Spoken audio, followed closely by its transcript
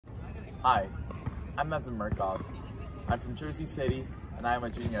Hi, I'm Evan Merkov. I'm from Jersey City, and I am a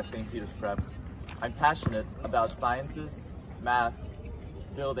junior at St. Peter's Prep. I'm passionate about sciences, math,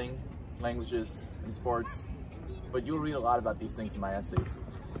 building, languages, and sports, but you'll read a lot about these things in my essays.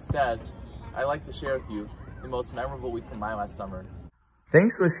 Instead, I'd like to share with you the most memorable week from my last summer.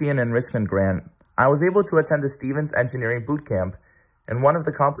 Thanks to a Sheehan enrichment grant, I was able to attend the Stevens Engineering Boot Camp, and one of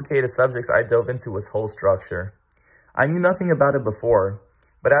the complicated subjects I dove into was hole structure. I knew nothing about it before,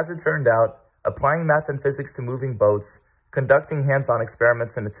 but as it turned out, applying math and physics to moving boats, conducting hands-on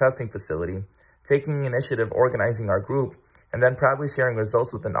experiments in a testing facility, taking initiative organizing our group, and then proudly sharing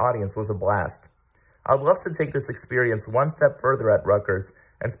results with an audience was a blast. I'd love to take this experience one step further at Rutgers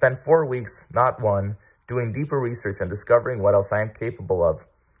and spend 4 weeks, not one, doing deeper research and discovering what else I am capable of.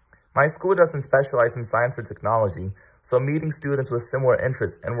 My school doesn't specialize in science or technology, so meeting students with similar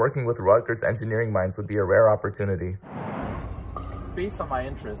interests and working with Rutgers engineering minds would be a rare opportunity. Based on my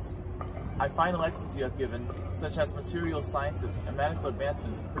interests, I find electives you have given, such as material sciences and medical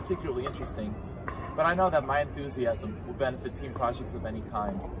advancements, particularly interesting, but I know that my enthusiasm will benefit team projects of any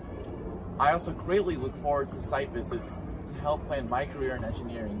kind. I also greatly look forward to site visits to help plan my career in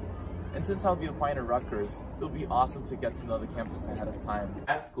engineering, and since I'll be applying to Rutgers, it'll be awesome to get to know the campus ahead of time.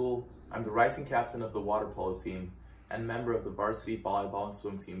 At school, I'm the rising captain of the water polo team and member of the varsity volleyball and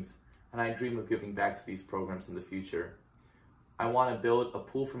swim teams, and I dream of giving back to these programs in the future. I want to build a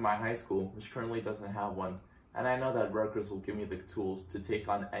pool for my high school, which currently doesn't have one, and I know that Rutgers will give me the tools to take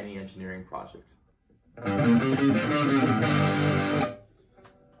on any engineering project.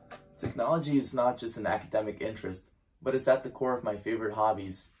 Technology is not just an academic interest, but it's at the core of my favorite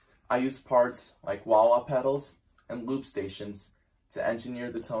hobbies. I use parts like wah-wah pedals and loop stations to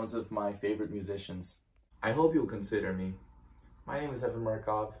engineer the tones of my favorite musicians. I hope you'll consider me. My name is Evan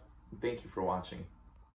Merkov, and thank you for watching.